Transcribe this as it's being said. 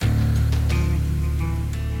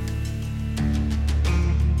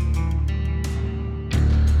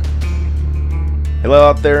Hello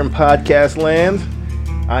out there in podcast land.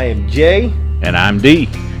 I am Jay. And I'm D.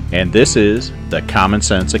 And this is the Common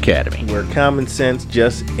Sense Academy, where common sense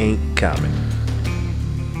just ain't common.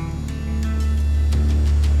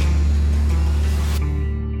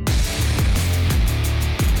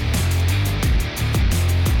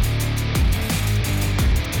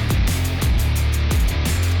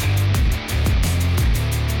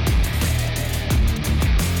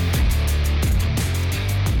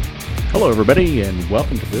 Hello, everybody, and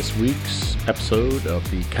welcome to this week's episode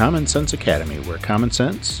of the Common Sense Academy, where common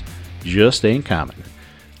sense just ain't common.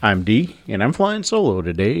 I'm D, and I'm flying solo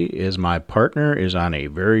today as my partner is on a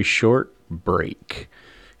very short break.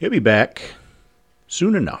 He'll be back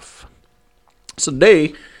soon enough. So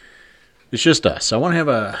today, it's just us. I want to have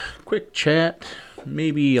a quick chat,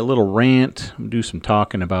 maybe a little rant, do some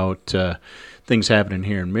talking about things happening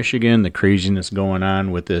here in Michigan, the craziness going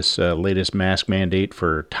on with this latest mask mandate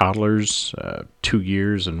for toddlers, 2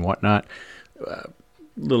 years and whatnot. A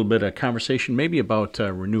little bit of conversation maybe about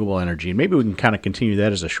renewable energy. Maybe we can kind of continue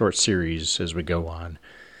that as a short series as we go on.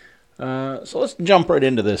 So let's jump right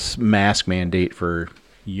into this mask mandate for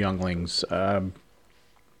younglings. It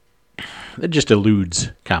just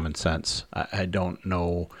eludes common sense. I don't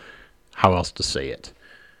know how else to say it.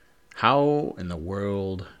 How in the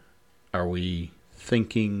world are we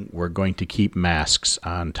thinking we're going to keep masks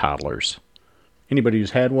on toddlers? Anybody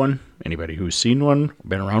who's had one, anybody who's seen one,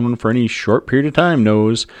 been around one for any short period of time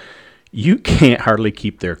knows you can't hardly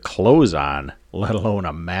keep their clothes on, let alone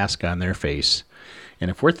a mask on their face.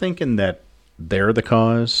 And if we're thinking that they're the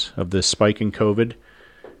cause of this spike in COVID,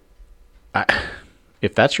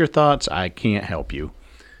 if that's your thoughts, I can't help you.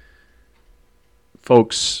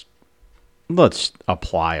 Folks, let's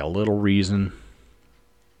apply a little reason.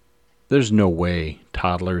 There's no way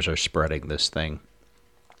toddlers are spreading this thing.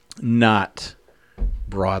 Not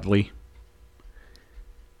broadly.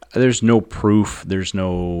 There's no proof. There's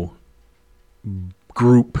no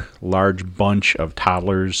group, large bunch of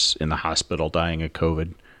toddlers in the hospital dying of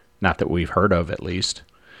COVID. Not that we've heard of, at least.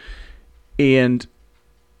 And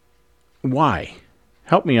why?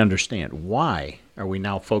 Help me understand. Why are we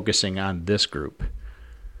now focusing on this group?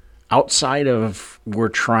 Outside of we're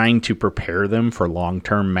trying to prepare them for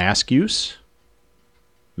long-term mask use?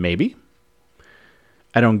 Maybe.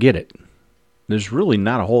 I don't get it. There's really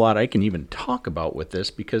not a whole lot I can even talk about with this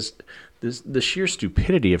because the sheer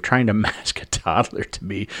stupidity of trying to mask a toddler to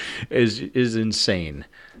me is insane.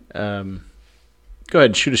 Go ahead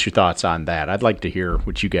and shoot us your thoughts on that. I'd like to hear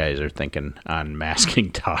what you guys are thinking on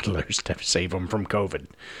masking toddlers to save them from COVID.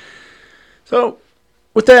 So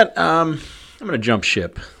with that, I'm going to jump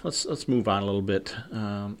ship. Let's move on a little bit.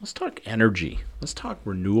 Let's talk energy. Let's talk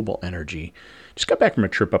renewable energy. Just got back from a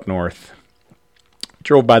trip up north.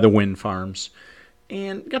 Drove by the wind farms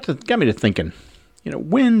and got me to thinking. You know,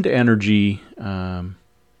 wind energy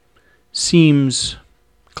seems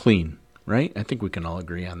clean, right? I think we can all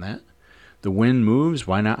agree on that. The wind moves.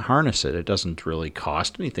 Why not harness it? It doesn't really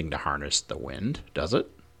cost anything to harness the wind, does it?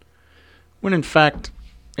 When in fact,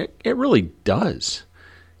 it really does.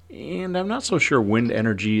 And I'm not so sure wind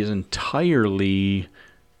energy is entirely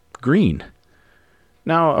green.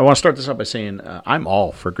 Now, I want to start this up by saying I'm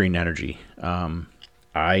all for green energy.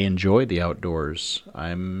 I enjoy the outdoors.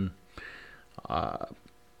 I'm a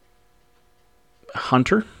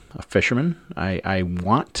hunter, a fisherman. I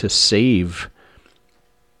want to save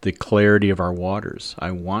the clarity of our waters.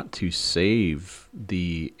 I want to save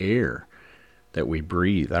the air that we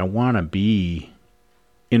breathe. I want to be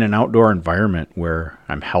in an outdoor environment where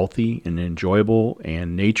I'm healthy and enjoyable,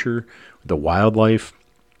 and nature, the wildlife,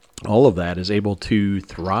 all of that is able to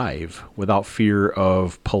thrive without fear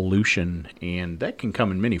of pollution. And that can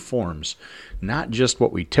come in many forms, not just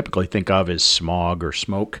what we typically think of as smog or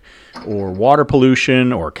smoke or water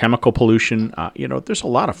pollution or chemical pollution. There's a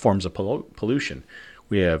lot of forms of pollution.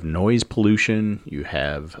 We have noise pollution. You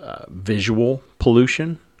have visual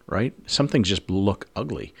pollution, right? Some things just look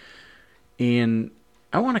ugly. And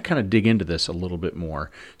I want to kind of dig into this a little bit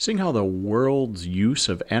more, seeing how the world's use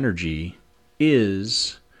of energy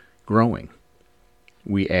is growing.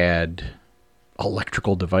 We add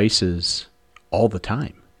electrical devices all the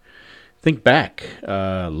time. Think back,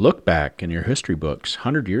 look back in your history books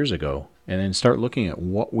 100 years ago, and then start looking at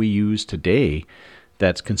what we use today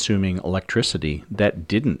that's consuming electricity that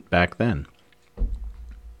didn't back then.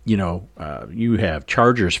 You have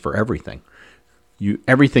chargers for everything.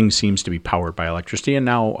 Everything seems to be powered by electricity, and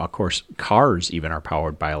now, of course, cars even are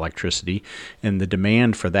powered by electricity, and the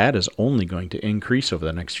demand for that is only going to increase over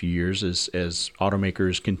the next few years as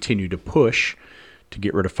automakers continue to push to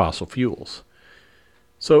get rid of fossil fuels.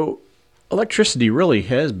 So electricity really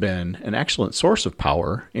has been an excellent source of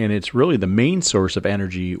power, and it's really the main source of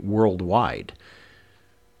energy worldwide.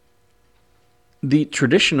 The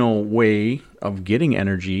traditional way of getting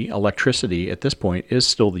energy, electricity, at this point is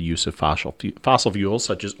still the use of fossil fuels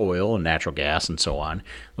such as oil and natural gas and so on.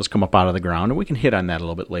 Those come up out of the ground, and we can hit on that a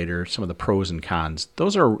little bit later, some of the pros and cons.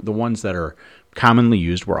 Those are the ones that are commonly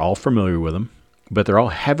used. We're all familiar with them, but they're all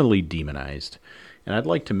heavily demonized. And I'd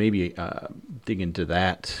like to maybe dig into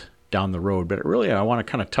that down the road, but really I want to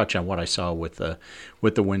kind of touch on what I saw with the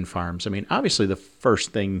wind farms. I mean, obviously the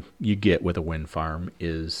first thing you get with a wind farm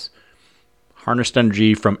is harnessed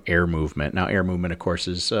energy from air movement. Now, air movement, of course,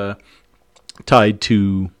 is tied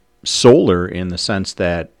to solar in the sense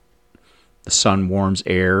that the sun warms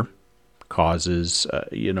air, causes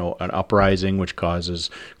an uprising, which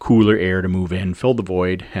causes cooler air to move in, fill the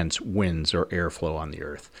void, hence winds or airflow on the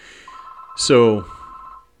earth. So,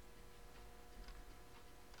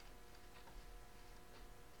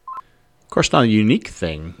 of course, now the unique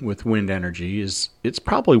thing with wind energy is it's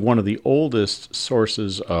probably one of the oldest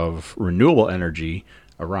sources of renewable energy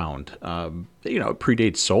around. It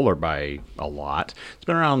predates solar by a lot. It's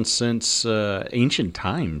been around since ancient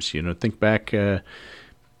times. Think back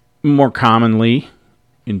more commonly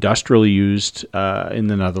industrially used in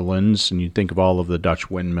the Netherlands, and you think of all of the Dutch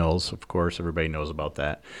windmills. Of course, everybody knows about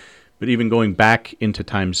that. But even going back into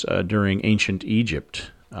times during ancient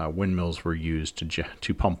Egypt, windmills were used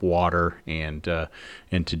to pump water and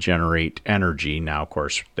to generate energy. Now, of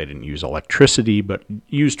course, they didn't use electricity, but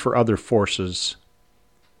used for other forces.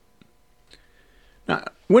 Now,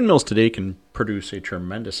 windmills today can produce a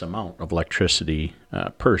tremendous amount of electricity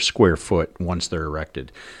per square foot once they're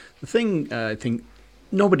erected. The thing I think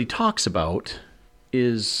nobody talks about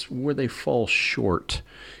is where they fall short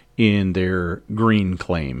in their green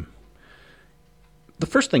claim. The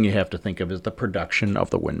first thing you have to think of is the production of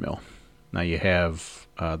the windmill. Now you have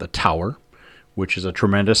the tower, which is a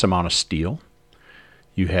tremendous amount of steel.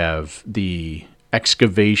 You have the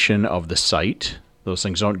excavation of the site. Those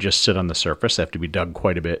things don't just sit on the surface. They have to be dug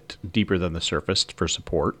quite a bit deeper than the surface for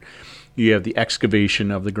support. You have the excavation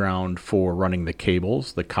of the ground for running the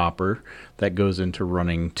cables, the copper that goes into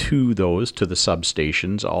running to the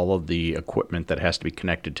substations, all of the equipment that has to be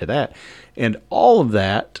connected to that. And all of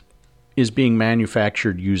that is being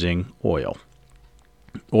manufactured using oil.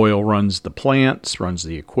 Oil runs the plants, runs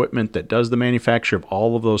the equipment that does the manufacture of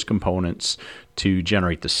all of those components to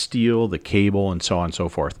generate the steel, the cable, and so on and so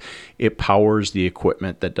forth. It powers the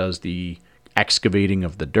equipment that does the excavating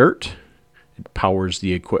of the dirt. It powers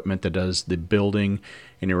the equipment that does the building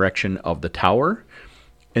and erection of the tower.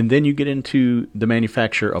 And then you get into the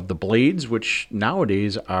manufacture of the blades, which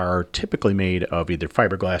nowadays are typically made of either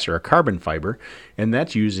fiberglass or a carbon fiber, and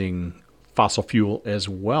that's using fossil fuel as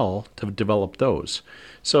well to develop those.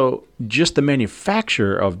 So just the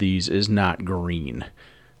manufacture of these is not green.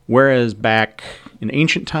 Whereas back in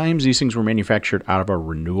ancient times, these things were manufactured out of a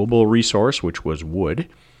renewable resource, which was wood.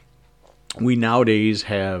 We nowadays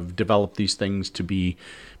have developed these things to be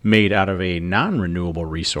made out of a non-renewable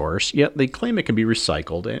resource, yet they claim it can be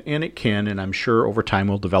recycled, and it can, and I'm sure over time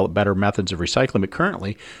we'll develop better methods of recycling. But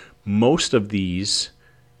currently, most of these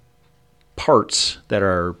parts that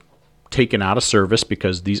are taken out of service,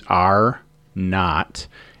 because these are not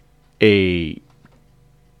a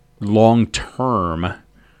long-term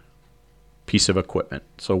piece of equipment.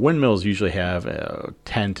 So windmills usually have a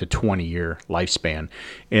 10 to 20 year lifespan,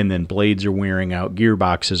 and then blades are wearing out,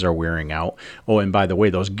 gearboxes are wearing out. Oh, and by the way,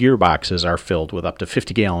 those gearboxes are filled with up to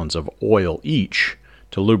 50 gallons of oil each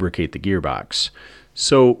to lubricate the gearbox.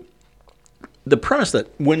 So the premise that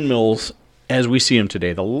windmills, as we see them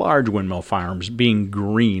today, the large windmill farms being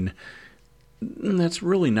green, that's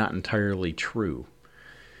really not entirely true.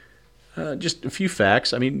 Just a few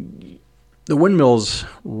facts. I mean, the windmills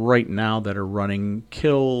right now that are running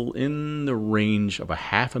kill in the range of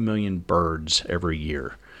 500,000 birds every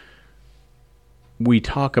year. We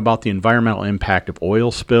talk about the environmental impact of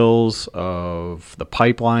oil spills, of the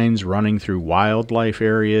pipelines running through wildlife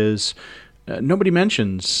areas. Nobody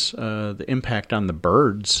mentions the impact on the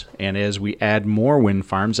birds, and as we add more wind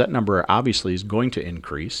farms, that number obviously is going to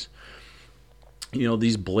increase.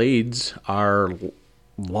 These blades are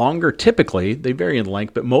longer typically. They vary in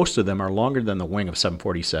length, but most of them are longer than the wing of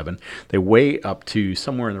 747. They weigh up to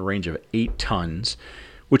somewhere in the range of 8 tons,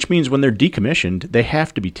 which means when they're decommissioned, they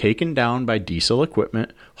have to be taken down by diesel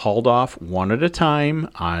equipment, hauled off one at a time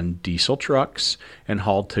on diesel trucks, and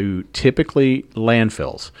hauled to typically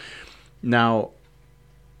landfills. Now,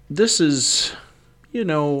 this is, a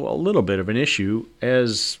little bit of an issue,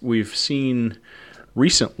 as we've seen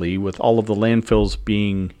recently with all of the landfills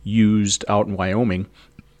being used out in Wyoming.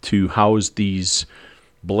 to house these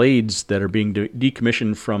blades that are being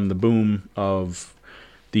decommissioned from the boom of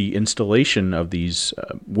the installation of these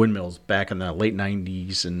windmills back in the late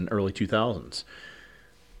 90s and early 2000s.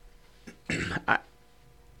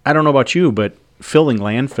 I don't know about you, but filling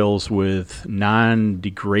landfills with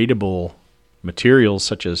non-degradable materials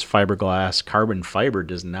such as fiberglass, carbon fiber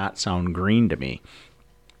does not sound green to me.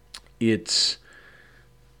 It's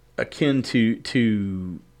akin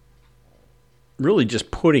to really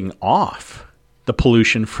just putting off the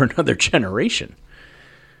pollution for another generation.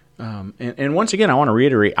 And once again, I want to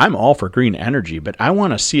reiterate, I'm all for green energy, but I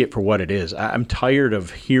want to see it for what it is. I'm tired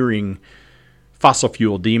of hearing fossil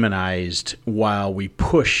fuel demonized while we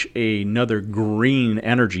push another green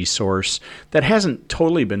energy source that hasn't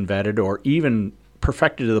totally been vetted or even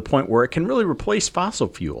perfected to the point where it can really replace fossil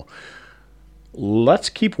fuel. Let's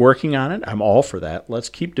keep working on it. I'm all for that. Let's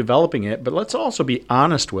keep developing it, but let's also be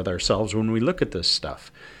honest with ourselves when we look at this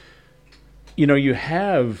stuff. You know, you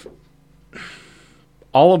have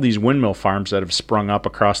all of these windmill farms that have sprung up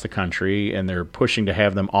across the country, and they're pushing to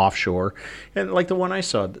have them offshore. And like the one I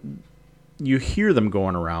saw, you hear them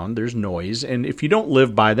going around. There's noise. And if you don't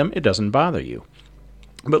live by them, it doesn't bother you.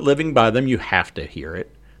 But living by them, you have to hear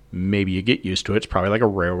it. Maybe you get used to it. It's probably like a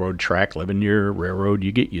railroad track. Living near a railroad,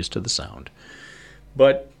 you get used to the sound.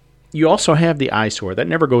 But you also have the eyesore. That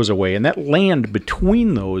never goes away. And that land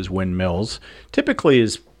between those windmills typically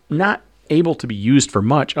is not able to be used for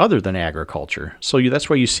much other than agriculture. So that's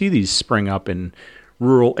why you see these spring up in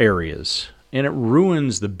rural areas. And it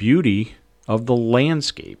ruins the beauty of the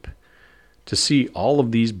landscape to see all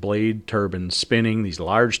of these blade turbines spinning, these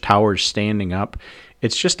large towers standing up.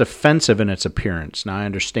 It's just offensive in its appearance. Now, I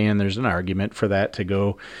understand there's an argument for that to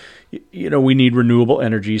go, we need renewable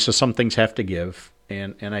energy, so some things have to give.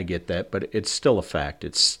 And I get that, but it's still a fact.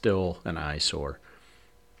 It's still an eyesore.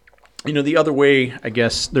 The other way, I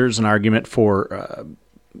guess, there's an argument for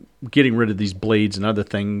getting rid of these blades and other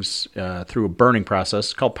things through a burning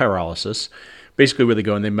process called pyrolysis. Basically, where they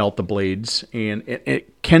go and they melt the blades, and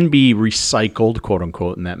it can be recycled, quote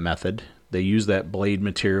unquote, in that method. They use that blade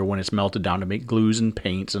material when it's melted down to make glues and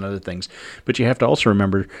paints and other things. But you have to also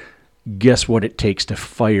remember, guess what it takes to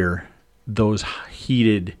fire those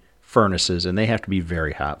heated furnaces, and they have to be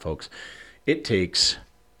very hot, folks. It takes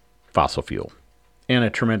fossil fuel and a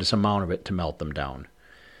tremendous amount of it to melt them down.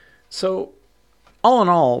 So, all in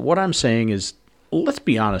all, what I'm saying is, let's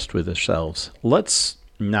be honest with ourselves. Let's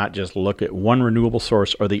not just look at one renewable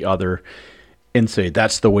source or the other and say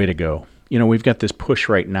that's the way to go. We've got this push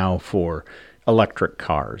right now for electric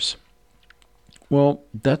cars. Well,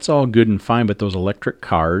 that's all good and fine, but those electric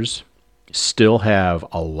cars still have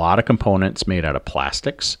a lot of components made out of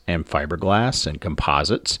plastics and fiberglass and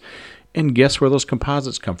composites. And guess where those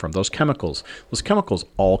composites come from? Those chemicals. Those chemicals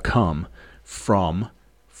all come from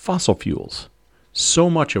fossil fuels. So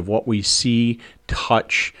much of what we see,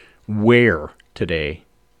 touch, wear today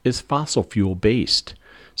is fossil fuel based.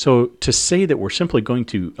 So to say that we're simply going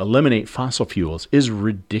to eliminate fossil fuels is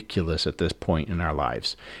ridiculous at this point in our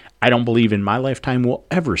lives. I don't believe in my lifetime we'll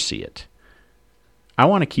ever see it. I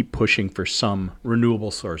want to keep pushing for some renewable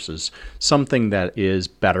sources, something that is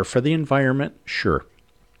better for the environment, sure.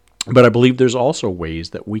 But I believe there's also ways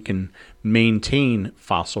that we can maintain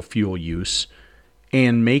fossil fuel use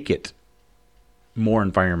and make it more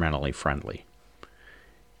environmentally friendly.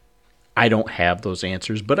 I don't have those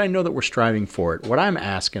answers, but I know that we're striving for it. What I'm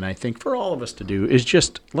asking, I think, for all of us to do is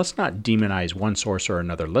just, let's not demonize one source or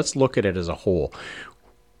another. Let's look at it as a whole.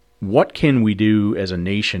 What can we do as a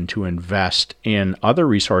nation to invest in other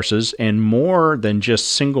resources and more than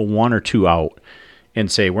just single one or two out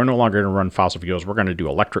and say, we're no longer going to run fossil fuels. We're going to do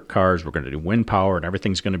electric cars. We're going to do wind power, and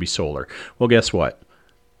everything's going to be solar. Well, guess what?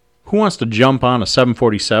 Who wants to jump on a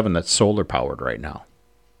 747 that's solar powered right now?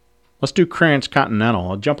 Let's do transcontinental.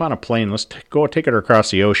 I'll jump on a plane. Let's go take it across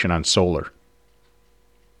the ocean on solar.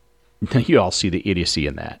 You all see the idiocy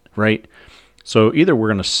in that, right? So either we're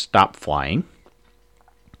going to stop flying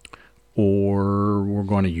or we're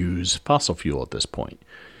going to use fossil fuel at this point.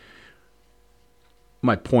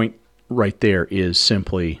 My point right there is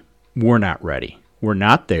simply, we're not ready. We're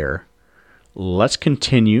not there. Let's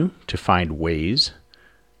continue to find ways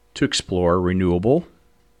to explore renewable,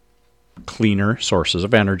 cleaner sources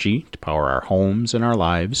of energy to power our homes and our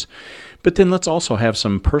lives. But then let's also have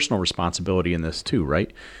some personal responsibility in this too,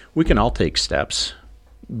 right? We can all take steps.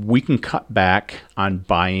 We can cut back on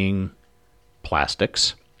buying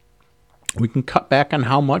plastics. We can cut back on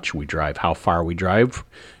how much we drive, how far we drive.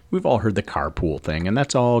 We've all heard the carpool thing, and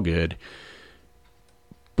that's all good.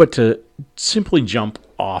 But to simply jump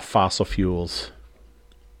off fossil fuels,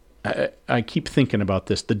 I I keep thinking about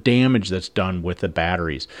this, the damage that's done with the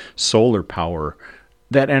batteries, solar power.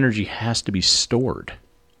 That energy has to be stored.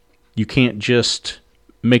 You can't just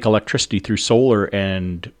make electricity through solar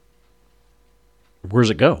and where's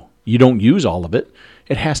it go? You don't use all of it.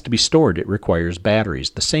 It has to be stored. It requires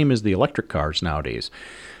batteries. The same as the electric cars nowadays.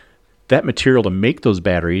 That material to make those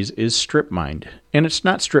batteries is strip mined. And it's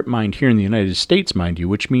not strip mined here in the United States, mind you,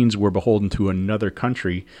 which means we're beholden to another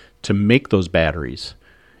country to make those batteries.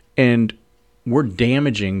 And we're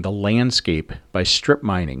damaging the landscape by strip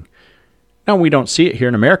mining. Now, we don't see it here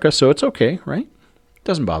in America, so it's okay, right? It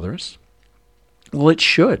doesn't bother us. Well, it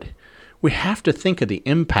should. We have to think of the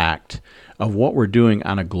impact of what we're doing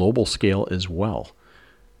on a global scale as well.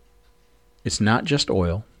 It's not just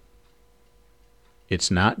oil. It's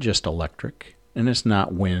not just electric, and it's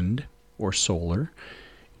not wind or solar.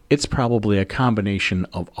 It's probably a combination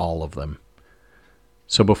of all of them.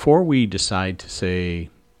 So before we decide to say,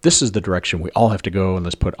 this is the direction we all have to go and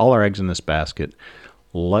let's put all our eggs in this basket,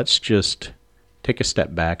 let's just take a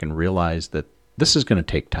step back and realize that this is going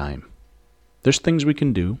to take time. There's things we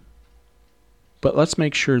can do, but let's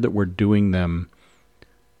make sure that we're doing them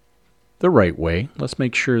the right way. Let's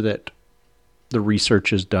make sure that the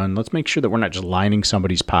research is done. Let's make sure that we're not just lining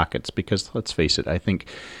somebody's pockets, because let's face it, I think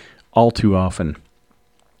all too often,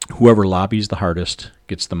 whoever lobbies the hardest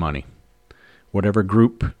gets the money. Whatever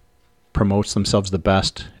group promotes themselves the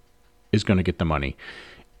best is going to get the money.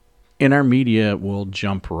 And our media will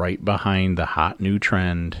jump right behind the hot new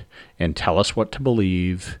trend and tell us what to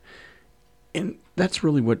believe. And that's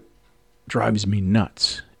really what drives me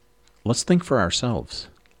nuts. Let's think for ourselves.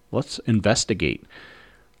 Let's investigate.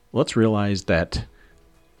 Let's realize that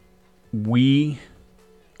we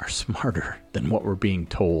are smarter than what we're being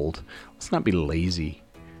told. Let's not be lazy.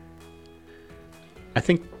 I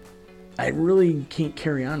think I really can't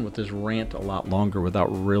carry on with this rant a lot longer without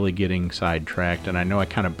really getting sidetracked. And I know I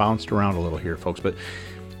kind of bounced around a little here, folks, but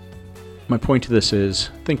my point to this is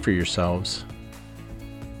think for yourselves.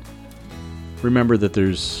 Remember that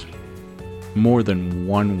there's more than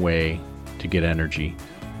one way to get energy.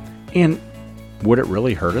 And would it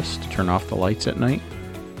really hurt us to turn off the lights at night?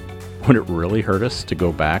 Would it really hurt us to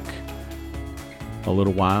go back a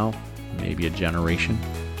little while, maybe a generation,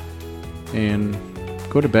 and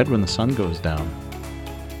go to bed when the sun goes down?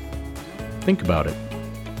 Think about it.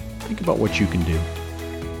 Think about what you can do.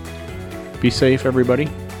 Be safe, everybody.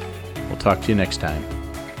 We'll talk to you next time.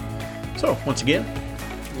 So, once again,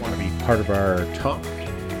 if you want to be part of our talk,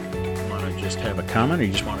 want to just have a comment, or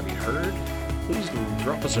you just want to be heard, please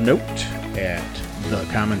drop us a note at The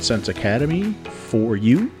Common Sense Academy for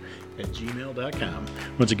you at gmail.com.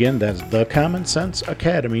 Once again, that's The Common Sense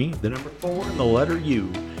Academy, the number 4 and the letter U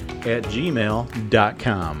at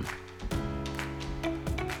gmail.com.